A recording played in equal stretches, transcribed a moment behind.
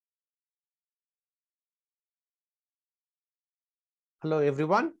Hello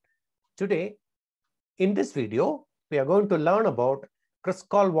everyone. Today in this video we are going to learn about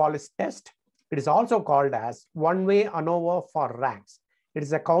Kruskal Wallis test. It is also called as one-way ANOVA for ranks. It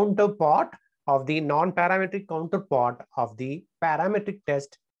is a counterpart of the non-parametric counterpart of the parametric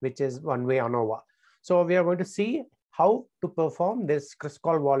test, which is one-way ANOVA. So we are going to see how to perform this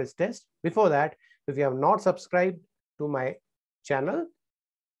Kruskal Wallis test. Before that, if you have not subscribed to my channel,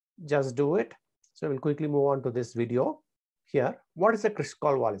 just do it. So we'll quickly move on to this video. Here, what is a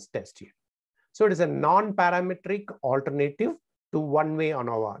Kruskal Wallis test here? So it is a non-parametric alternative to one-way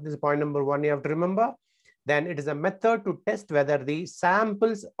ANOVA. This is point number one you have to remember. Then it is a method to test whether the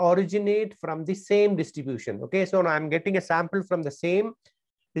samples originate from the same distribution. Okay, so now I'm getting a sample from the same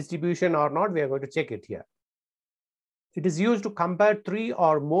distribution or not. We are going to check it here. It is used to compare three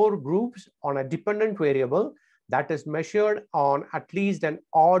or more groups on a dependent variable that is measured on at least an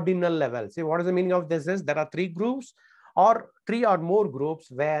ordinal level. See, what is the meaning of this is there are three groups or three or more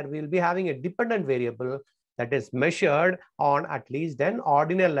groups where we'll be having a dependent variable that is measured on at least an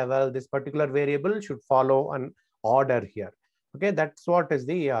ordinal level. This particular variable should follow an order here. Okay, that's what is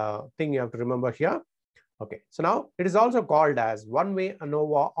the thing you have to remember here. Okay, so now it is also called as one-way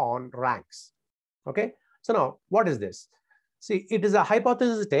ANOVA on ranks. Okay, so now what is this? See, it is a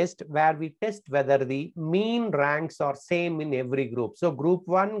hypothesis test where we test whether the mean ranks are same in every group. So group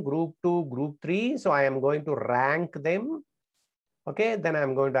 1, group 2, group 3. So I am going to rank them. Okay, then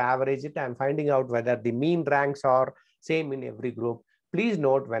I'm going to average it. I'm finding out whether the mean ranks are same in every group. Please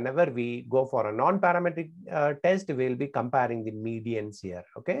note, whenever we go for a non-parametric test, we'll be comparing the medians here.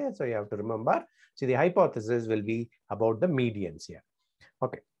 Okay, so you have to remember. See, the hypothesis will be about the medians here.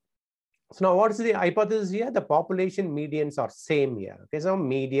 Okay. So now what is the hypothesis here? The population medians are same here. Okay, so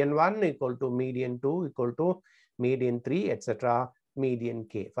median 1 equal to median 2 equal to median 3, etc. median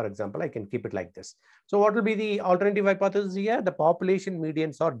k. For example, I can keep it like this. So what will be the alternative hypothesis here? The population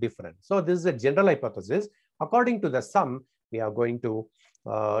medians are different. So this is a general hypothesis. According to the sum, we are going to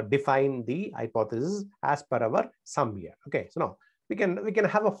define the hypothesis as per our sum here. Okay, so now we can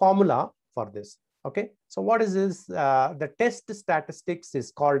have a formula for this. Okay, so what is this? The test statistics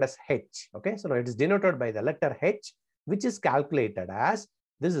is called as H. Okay, so now it is denoted by the letter H, which is calculated as,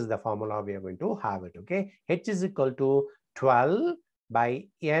 this is the formula we are going to have it. Okay, H is equal to 12 by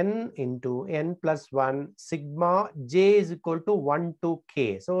n into n plus 1 sigma j is equal to 1 to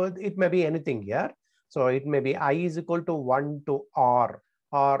k. So it may be anything here. So it may be I is equal to 1 to r,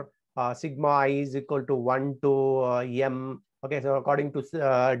 or sigma I is equal to 1 to m. Okay, so according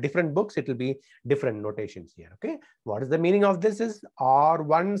to different books, it will be different notations here. Okay, what is the meaning of this is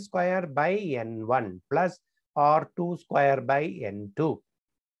R1 square by N1 plus R2 square by N2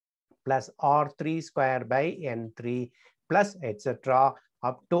 plus R3 square by N3 plus etc.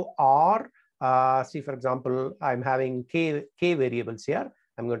 up to R. See, for example, I'm having k variables here.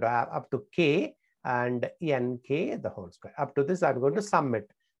 I'm going to have up to k and nk the whole square. Up to this, I'm going to sum it.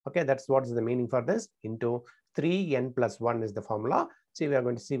 Okay, that's what is the meaning for this into 3n plus 1 is the formula. See, we are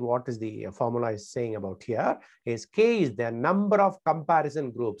going to see what is the formula is saying about here is k is the number of comparison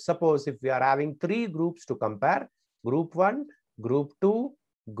groups. Suppose if we are having three groups to compare, group 1, group 2,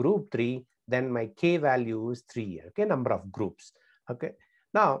 group 3, then my k value is 3 here. Okay, number of groups. Okay,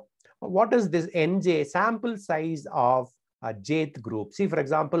 now what is this nj? Sample size of a jth group. See, for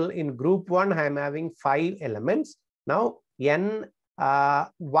example, in group 1, I am having 5 elements. Now n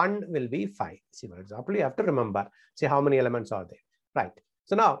 1 will be 5. See, for example, you have to remember, see how many elements are there, right?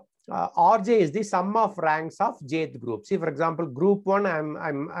 So now Rj is the sum of ranks of jth group. See, for example, group 1,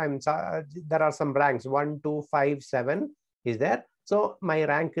 there are some ranks 1, 2, 5, 7 is there. So my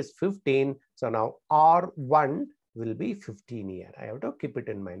rank is 15. So now R1 will be 15 here. I have to keep it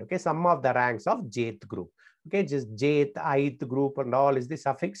in mind. Okay, sum of the ranks of jth group. Okay, just jth, ith group and all is the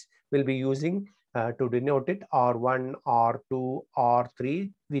suffix we'll be using to denote it. R1, R2,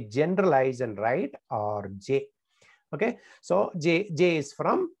 R3. We generalize and write Rj. Okay, so J is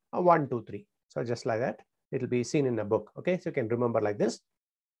from 1, 2, 3. So just like that, it will be seen in a book. Okay, so you can remember like this.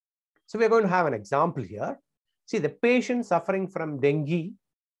 So we're going to have an example here. See, the patients suffering from dengue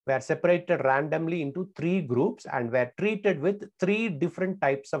were separated randomly into 3 groups and were treated with 3 different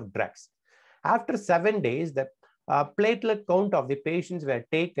types of drugs. After 7 days, the platelet count of the patients were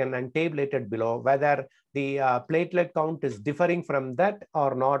taken and tabulated below. Whether the platelet count is differing from that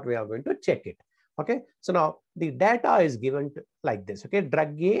or not, we are going to check it. Okay, so now the data is given like this. Okay,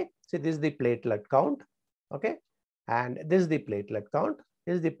 drug A, so this is the platelet count. Okay, and this is the platelet count.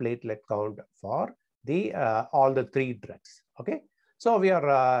 This is the platelet count for the all the 3 drugs. Okay, so we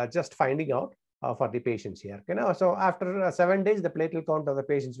are just finding out for the patients here. Okay, now, so after 7 days, the platelet count of the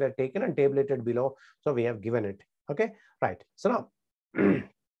patients were taken and tabulated below. So we have given it. Okay, right. So now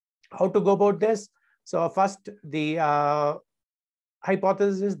How to go about this? So first, the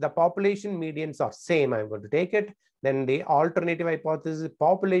hypothesis is the population medians are same. I'm going to take it. Then the alternative hypothesis,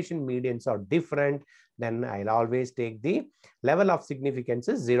 population medians are different. Then I'll always take the level of significance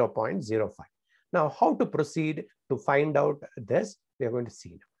is 0.05. Now, how to proceed to find out this? We are going to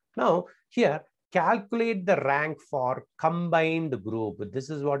see now. Here, calculate the rank for combined group. This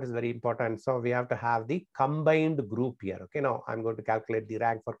is what is very important. So we have to have the combined group here. Okay, now I'm going to calculate the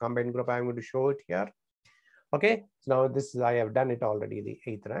rank for combined group. I'm going to show it here. Okay, so now this is, I have done it already, the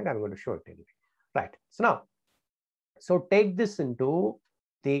 8th rank. I'm going to show it anyway. Right. So now, so take this into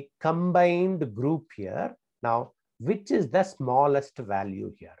the combined group here. Now, which is the smallest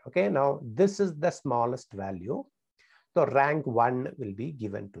value here? Okay, now this is the smallest value. So rank 1 will be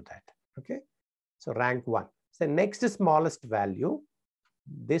given to that. Okay, so rank 1. So next smallest value,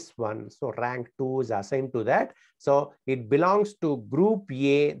 this one. So rank 2 is assigned to that. So it belongs to group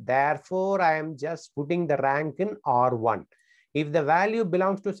A. Therefore, I am just putting the rank in R1. If the value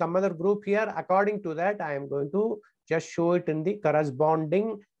belongs to some other group here, according to that, I am going to just show it in the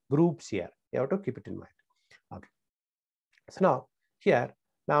corresponding groups here. You have to keep it in mind. Okay. So now here,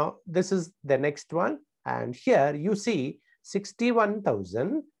 now this is the next one. And here you see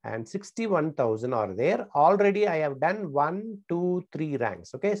 61,000 and 61,000 are there. Already I have done 1, 2, 3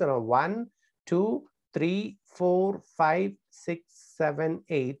 ranks. Okay, so now 1, 2, 3, 4, 5, 6, 7,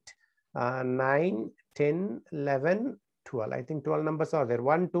 8, 9, 10, 11, 12. I think 12 numbers are there.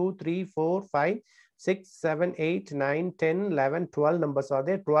 1, 2, 3, 4, 5, 6, 7, 8, 9, 10, 11, 12 numbers are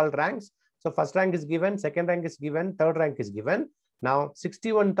there. 12 ranks. So first rank is given, second rank is given, third rank is given. Now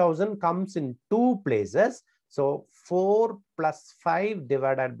 61,000 comes in 2 places. So 4 plus 5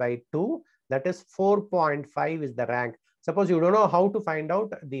 divided by 2, that is 4.5 is the rank. Suppose you don't know how to find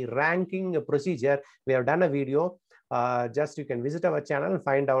out the ranking procedure, we have done a video. Just you can visit our channel and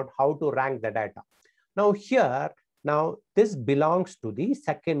find out how to rank the data. Now here, now this belongs to the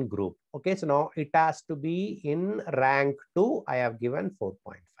second group. Okay, so now it has to be in rank 2. I have given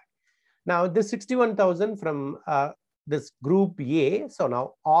 4.5. Now this 61,000 from this group A. So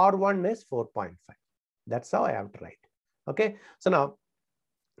now R1 is 4.5. That's how I have to write. Okay. So now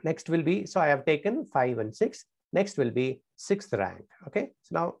next will be, so I have taken 5 and 6. Next will be 6th rank. Okay.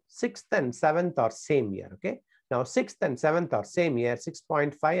 So now 6th and 7th are same here. Okay. Now 6th and 7th are same here.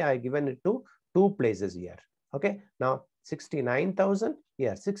 6.5 I have given it to 2 places here. Okay. Now 69,000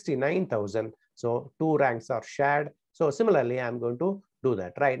 here, 69,000. So 2 ranks are shared. So similarly, I'm going to do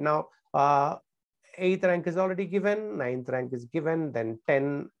that right now. 8th rank is already given, 9th rank is given, then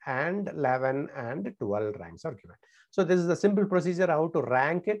 10 and 11 and 12 ranks are given. So this is the simple procedure how to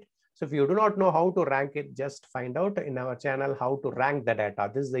rank it. So if you do not know how to rank it, just find out in our channel how to rank the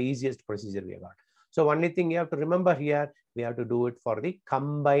data. This is the easiest procedure we have got. So only thing you have to remember here, we have to do it for the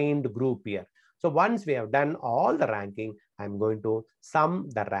combined group here. So once we have done all the ranking, I'm going to sum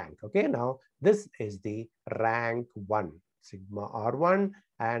the rank. Okay, now this is the rank 1. Sigma R1,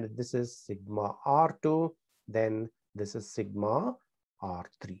 and this is sigma R2, then this is sigma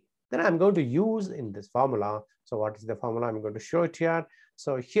R3. Then I'm going to use in this formula. So what is the formula? I'm going to show it here.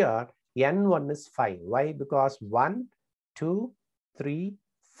 So here N1 is 5. Why? Because 1, 2, 3,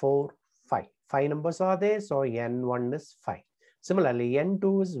 4, 5. 5 numbers are there. So N1 is 5. Similarly,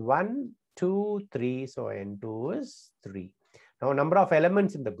 N2 is 1, 2, 3. So N2 is 3. Now number of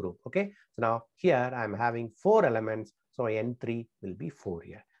elements in the group. Okay. So now here I'm having 4 elements. So N3 will be 4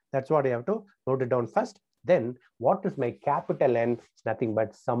 here. That's what you have to note it down first. Then what is my capital N? It's nothing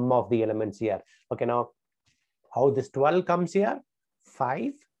but sum of the elements here. Okay, now how this 12 comes here?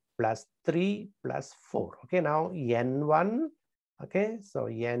 5 plus 3 plus 4. Okay, now N1. Okay, so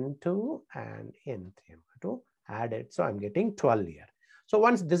N2 and N3. I'm going to add it. So I'm getting 12 here. So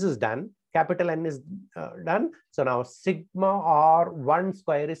once this is done, capital N is done. So now sigma R1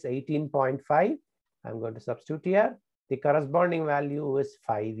 square is 18.5. I'm going to substitute here. The corresponding value is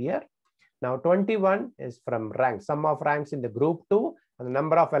 5 here. Now 21 is from rank, sum of ranks in the group 2, and the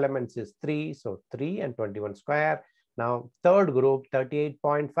number of elements is 3. So 3 and 21 square. Now third group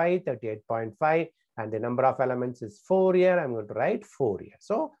 38.5, 38.5, and the number of elements is 4 here. I'm going to write 4 here.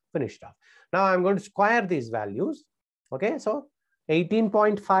 So finished off. Now I'm going to square these values. Okay, so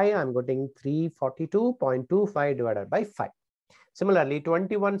 18.5, I'm getting 342.25 divided by 5. Similarly,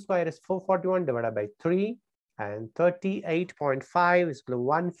 21 square is 441 divided by 3. And 38.5 is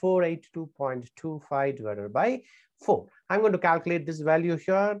 1482.25 divided by 4. I'm going to calculate this value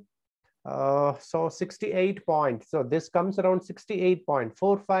here. So 68 point. So this comes around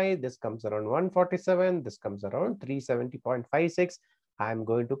 68.45. This comes around 147. This comes around 370.56. I'm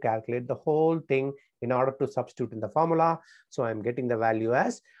going to calculate the whole thing in order to substitute in the formula. So I'm getting the value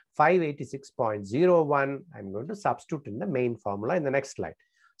as 586.01. I'm going to substitute in the main formula in the next slide.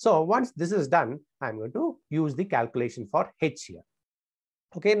 So once this is done, I'm going to use the calculation for h here.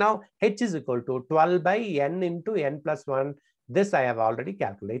 Okay, now h is equal to 12 by n into n plus 1. This I have already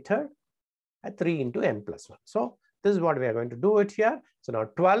calculated at 3 into n plus 1. So this is what we are going to do it here. So now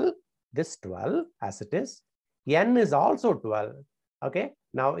 12, this 12 as it is. N is also 12. Okay,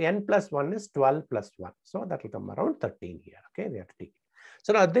 now n plus 1 is 12 plus 1. So that will come around 13 here. Okay, we have to take it.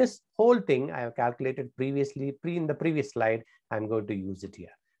 So now this whole thing I have calculated previously, in the previous slide. I'm going to use it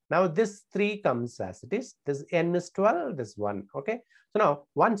here. Now this 3 comes as it is. This n is 12, this 1. Okay, so now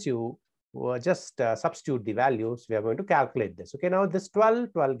once you just substitute the values, we are going to calculate this. Okay, now this 12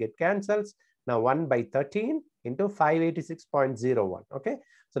 get cancels. Now 1 by 13 into 586.01. Okay,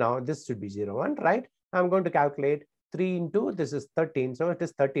 so now this should be 01, right? I'm going to calculate 3 into this is 13, so it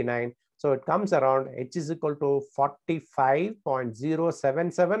is 39. So it comes around h is equal to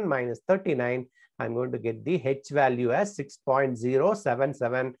 45.077 minus 39. I'm going to get the h value as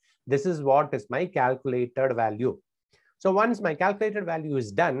 6.077. This is what is my calculated value. So once my calculated value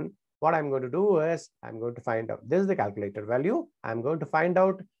is done, what I'm going to do is I'm going to find out, this is the calculated value. I'm going to find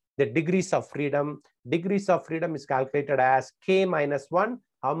out the degrees of freedom. Degrees of freedom is calculated as k minus 1.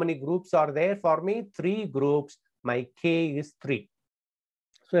 How many groups are there for me? 3 groups. My k is 3.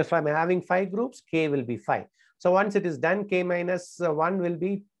 So if I'm having 5 groups, k will be 5. So once it is done, k minus 1 will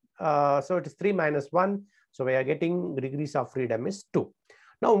be, so it is 3 minus 1. So we are getting degrees of freedom is 2.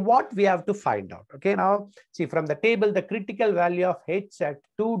 Now what we have to find out? Okay, now see from the table, the critical value of h at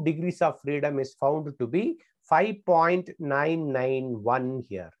 2 degrees of freedom is found to be 5.991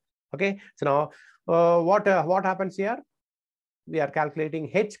 here. Okay, so now what happens here? We are calculating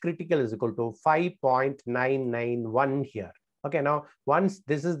h critical is equal to 5.991 here. Okay, now once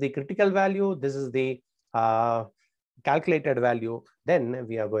this is the critical value, this is the calculated value, then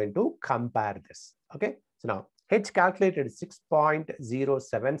we are going to compare this. Okay, so now h calculated is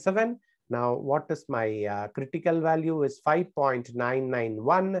 6.077. Now what is my critical value is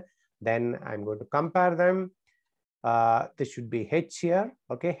 5.991. Then I'm going to compare them. This should be h here.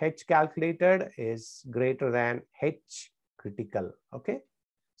 Okay, h calculated is greater than h critical. Okay,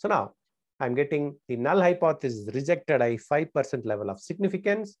 so now I'm getting the null hypothesis rejected at 5% level of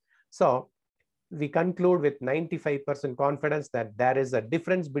significance. So we conclude with 95% confidence that there is a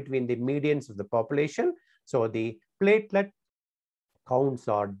difference between the medians of the population. So the platelet counts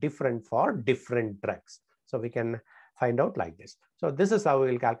are different for different drugs. So we can find out like this. So this is how we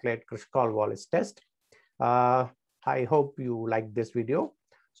will calculate Kruskal Wallis test. I hope you like this video.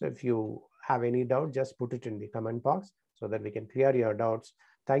 So if you have any doubt, just put it in the comment box so that we can clear your doubts.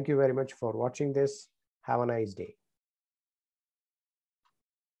 Thank you very much for watching this. Have a nice day.